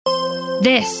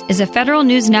This is a Federal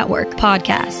News Network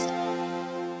podcast.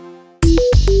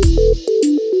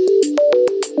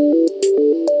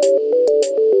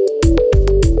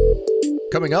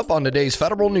 Coming up on today's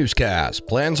Federal Newscast,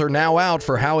 plans are now out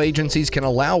for how agencies can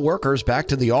allow workers back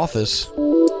to the office.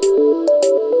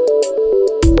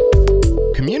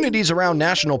 Communities around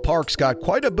national parks got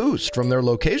quite a boost from their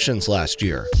locations last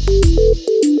year,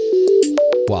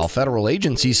 while federal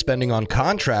agencies spending on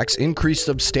contracts increased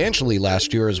substantially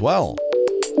last year as well.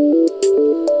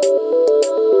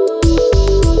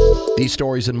 These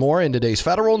stories and more in today's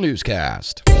Federal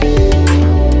Newscast.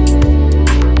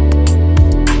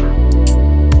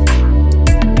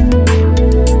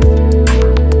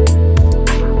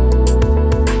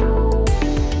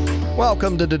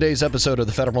 Welcome to today's episode of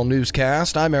the Federal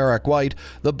Newscast. I'm Eric White.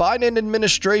 The Biden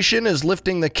administration is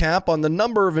lifting the cap on the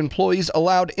number of employees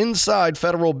allowed inside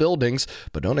federal buildings,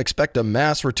 but don't expect a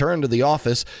mass return to the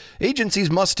office. Agencies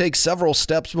must take several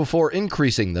steps before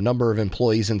increasing the number of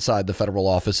employees inside the federal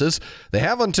offices. They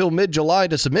have until mid-July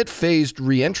to submit phased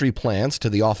reentry plans to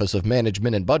the Office of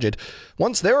Management and Budget.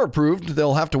 Once they're approved,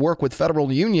 they'll have to work with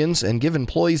federal unions and give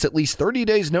employees at least 30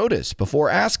 days notice before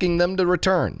asking them to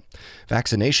return.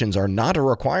 Vaccinations are not a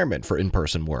requirement for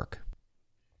in-person work.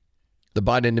 The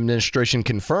Biden administration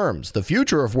confirms the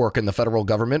future of work in the federal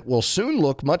government will soon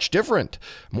look much different.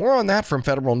 More on that from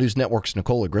Federal News Network's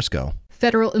Nicole Ogrysko.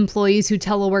 Federal employees who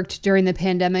teleworked during the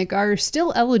pandemic are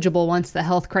still eligible once the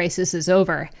health crisis is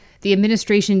over. The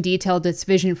administration detailed its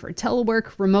vision for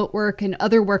telework, remote work, and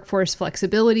other workforce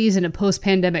flexibilities in a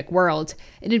post-pandemic world.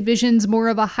 It envisions more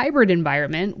of a hybrid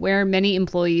environment where many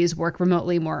employees work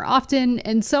remotely more often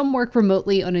and some work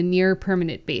remotely on a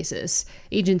near-permanent basis.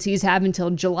 Agencies have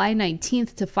until July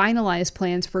 19th to finalize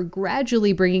plans for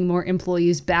gradually bringing more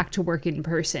employees back to work in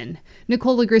person.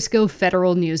 Nicole Ogrysko,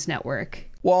 Federal News Network.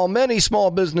 While many small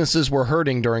businesses were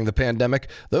hurting during the pandemic,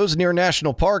 those near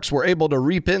national parks were able to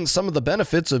reap in some of the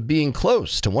benefits of being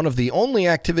close to one of the only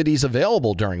activities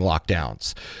available during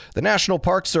lockdowns. The National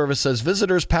Park Service says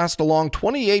visitors passed along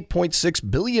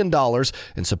 $28.6 billion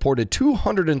and supported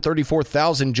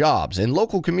 234,000 jobs in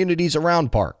local communities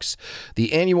around parks.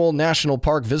 The annual National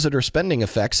Park Visitor Spending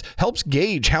Effects helps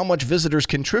gauge how much visitors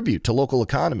contribute to local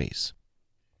economies.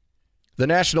 The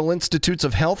National Institutes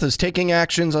of Health is taking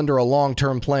actions under a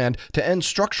long-term plan to end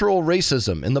structural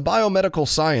racism in the biomedical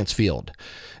science field.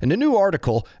 In a new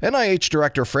article, NIH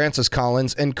Director Francis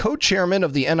Collins and co-chairman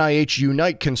of the NIH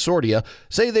Unite Consortia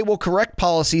say they will correct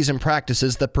policies and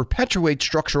practices that perpetuate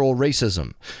structural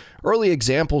racism. Early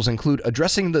examples include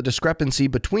addressing the discrepancy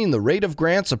between the rate of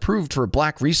grants approved for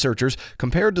black researchers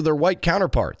compared to their white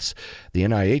counterparts. The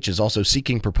NIH is also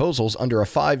seeking proposals under a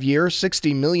 5-year,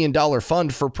 $60 million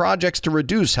fund for projects to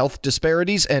reduce health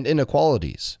disparities and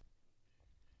inequalities.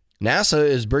 NASA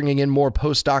is bringing in more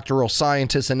postdoctoral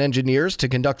scientists and engineers to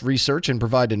conduct research and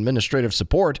provide administrative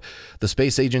support. The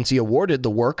space agency awarded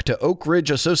the work to Oak Ridge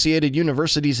Associated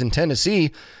Universities in Tennessee.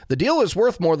 The deal is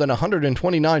worth more than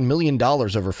 $129 million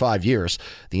over 5 years.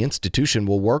 The institution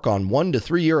will work on 1 to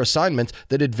 3 year assignments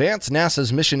that advance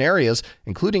NASA's mission areas,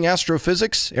 including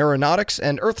astrophysics, aeronautics,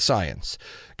 and earth science.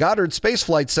 Goddard Space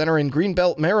Flight Center in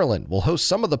Greenbelt, Maryland will host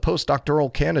some of the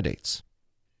postdoctoral candidates.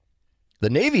 The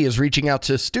Navy is reaching out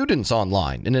to students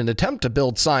online in an attempt to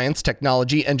build science,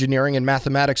 technology, engineering, and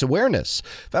mathematics awareness.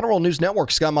 Federal News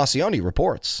Network's Scott Maucione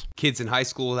reports. Kids in high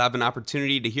school will have an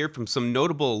opportunity to hear from some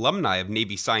notable alumni of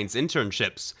Navy science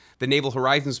internships. The Naval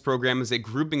Horizons program is a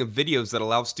grouping of videos that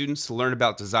allow students to learn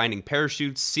about designing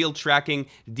parachutes, SEAL tracking,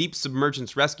 deep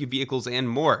submergence rescue vehicles, and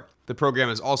more. The program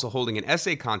is also holding an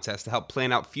essay contest to help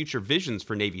plan out future visions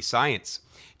for Navy science.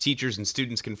 Teachers and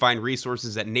students can find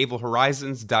resources at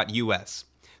navalhorizons.us.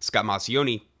 Scott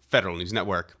Maucione, Federal News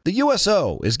Network. The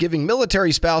USO is giving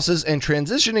military spouses and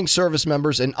transitioning service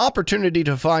members an opportunity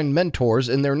to find mentors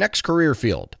in their next career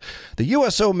field. The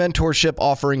USO mentorship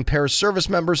offering pairs service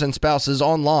members and spouses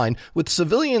online with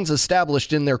civilians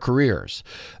established in their careers.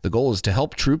 The goal is to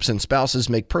help troops and spouses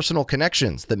make personal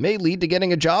connections that may lead to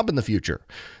getting a job in the future.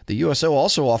 The USO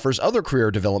also offers other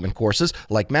career development courses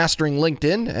like mastering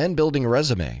LinkedIn and building a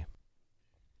resume.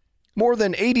 More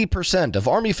than 80% of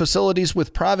Army facilities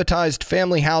with privatized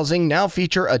family housing now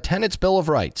feature a Tenants' Bill of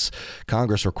Rights.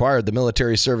 Congress required the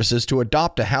military services to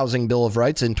adopt a Housing Bill of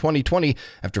Rights in 2020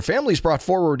 after families brought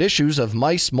forward issues of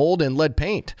mice, mold, and lead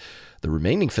paint. The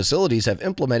remaining facilities have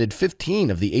implemented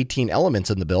 15 of the 18 elements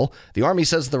in the bill. The Army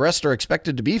says the rest are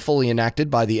expected to be fully enacted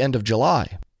by the end of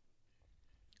July.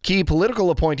 Key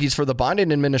political appointees for the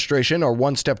Biden administration are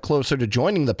one step closer to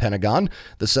joining the Pentagon.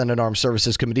 The Senate Armed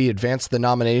Services Committee advanced the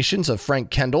nominations of Frank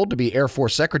Kendall to be Air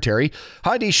Force Secretary,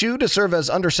 Heidi Shyu to serve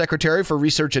as Undersecretary for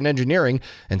Research and Engineering,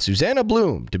 and Susanna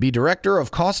Bloom to be Director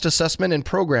of Cost Assessment and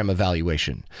Program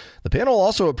Evaluation. The panel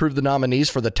also approved the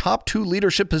nominees for the top 2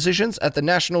 leadership positions at the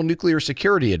National Nuclear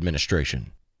Security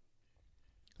Administration.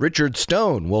 Richard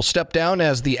Stone will step down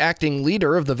as the acting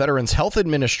leader of the Veterans Health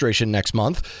Administration next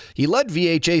month. He led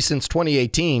VHA since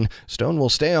 2018. Stone will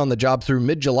stay on the job through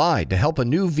mid-July to help a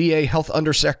new VA Health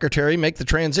Undersecretary make the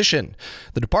transition.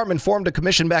 The department formed a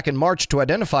commission back in March to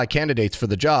identify candidates for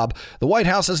the job. The White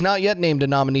House has not yet named a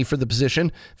nominee for the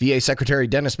position. VA Secretary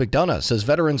Dennis McDonough says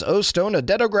veterans owe Stone a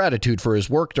debt of gratitude for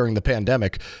his work during the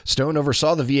pandemic. Stone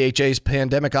oversaw the VHA's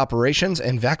pandemic operations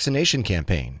and vaccination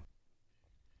campaign.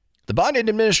 The Biden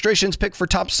administration's pick for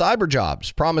top cyber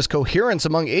jobs promise coherence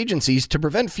among agencies to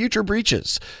prevent future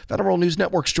breaches. Federal News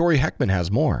Network's Jory Heckman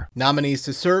has more. Nominees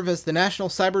to serve as the National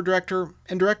Cyber Director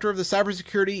and Director of the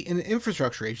Cybersecurity and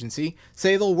Infrastructure Agency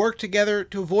say they'll work together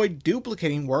to avoid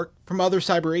duplicating work from other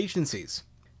cyber agencies.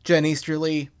 Jen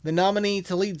Easterly, the nominee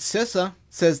to lead CISA,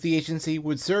 says the agency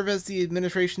would serve as the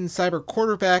administration's cyber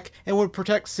quarterback and would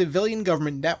protect civilian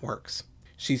government networks.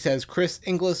 She says Chris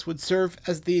Inglis would serve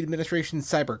as the administration's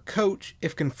cyber coach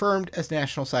if confirmed as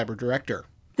National Cyber Director.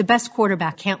 The best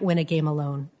quarterback can't win a game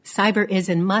alone. Cyber is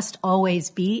and must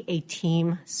always be a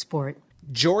team sport.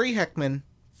 Jory Heckman,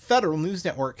 Federal News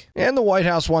Network. And the White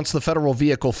House wants the federal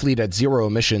vehicle fleet at 0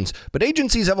 emissions, but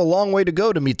agencies have a long way to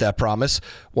go to meet that promise.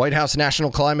 White House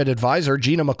National Climate Advisor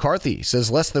Gina McCarthy says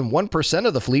less than 1%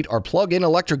 of the fleet are plug-in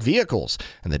electric vehicles,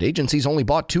 and that agencies only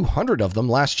bought 200 of them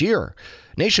last year.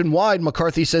 Nationwide,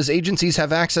 McCarthy says agencies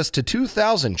have access to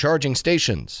 2,000 charging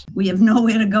stations. We have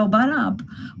nowhere to go but up,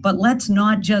 but let's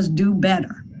not just do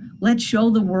better. Let's show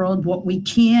the world what we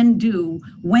can do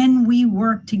when we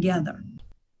work together.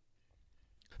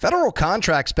 Federal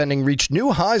contract spending reached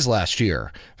new highs last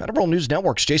year. Federal News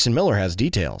Network's Jason Miller has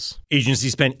details.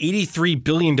 Agencies spent $83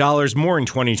 billion more in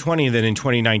 2020 than in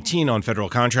 2019 on federal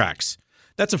contracts.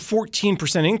 That's a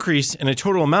 14% increase and a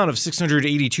total amount of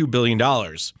 $682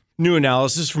 billion. New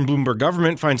analysis from Bloomberg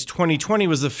Government finds 2020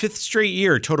 was the 5th straight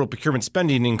year total procurement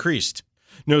spending increased.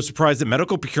 No surprise that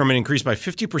medical procurement increased by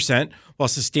 50%, while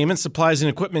sustainment supplies and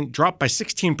equipment dropped by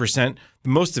 16%, the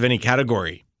most of any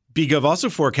category. BGov also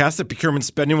forecasts that procurement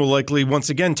spending will likely once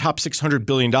again top $600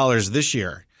 billion this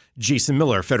year. Jason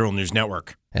Miller, Federal News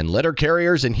Network. And letter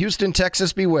carriers in Houston,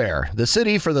 Texas, beware. The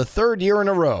city, for the 3rd year in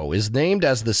a row, is named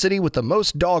as the city with the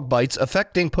most dog bites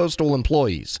affecting postal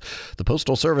employees. The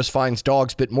Postal Service finds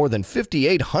dogs bit more than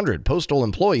 5,800 postal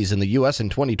employees in the U.S. in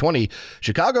 2020.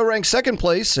 Chicago ranks 2nd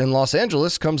place, and Los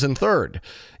Angeles comes in 3rd.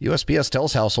 USPS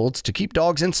tells households to keep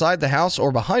dogs inside the house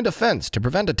or behind a fence to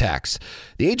prevent attacks.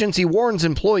 The agency warns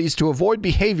employees to avoid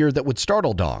behavior that would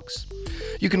startle dogs.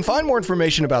 You can find more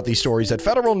information about these stories at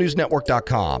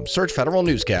federalnewsnetwork.com. Search Federal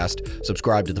Newscast,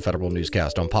 subscribe to the Federal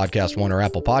Newscast on Podcast One or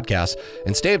Apple Podcasts,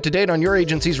 and stay up to date on your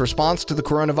agency's response to the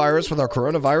coronavirus with our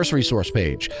coronavirus resource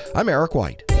page. I'm Eric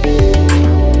White.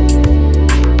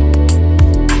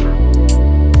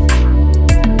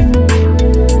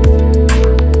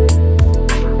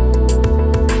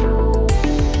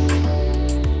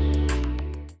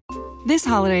 This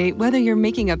holiday, whether you're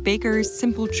making a Baker's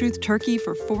Simple Truth turkey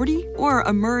for 40 or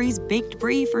a Murray's Baked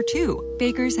Brie for 2,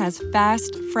 Baker's has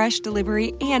fast, fresh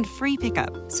delivery and free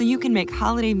pickup, so you can make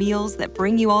holiday meals that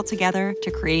bring you all together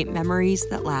to create memories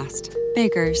that last.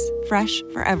 Baker's, fresh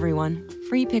for everyone.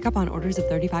 Free pickup on orders of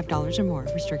 $35 or more.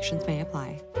 Restrictions may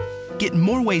apply. Get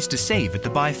more ways to save at the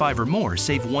Buy 5 or More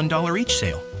Save $1 each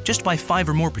sale. Just buy 5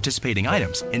 or more participating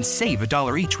items and save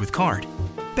 $1 each with card.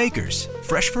 Baker's,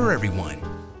 fresh for everyone.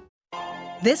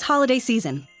 This holiday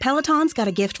season, Peloton's got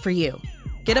a gift for you.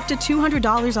 Get up to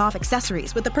 $200 off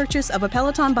accessories with the purchase of a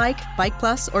Peloton bike, Bike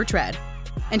Plus, or Tread.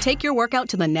 And take your workout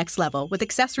to the next level with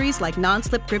accessories like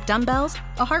non-slip grip dumbbells,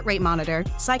 a heart rate monitor,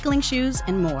 cycling shoes,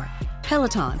 and more.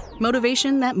 Peloton,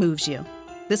 motivation that moves you.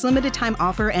 This limited time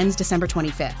offer ends December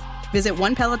 25th. Visit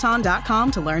onepeloton.com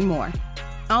to learn more.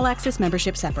 All access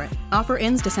membership separate. Offer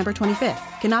ends December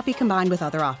 25th. Cannot be combined with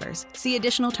other offers. See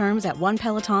additional terms at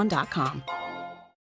onepeloton.com.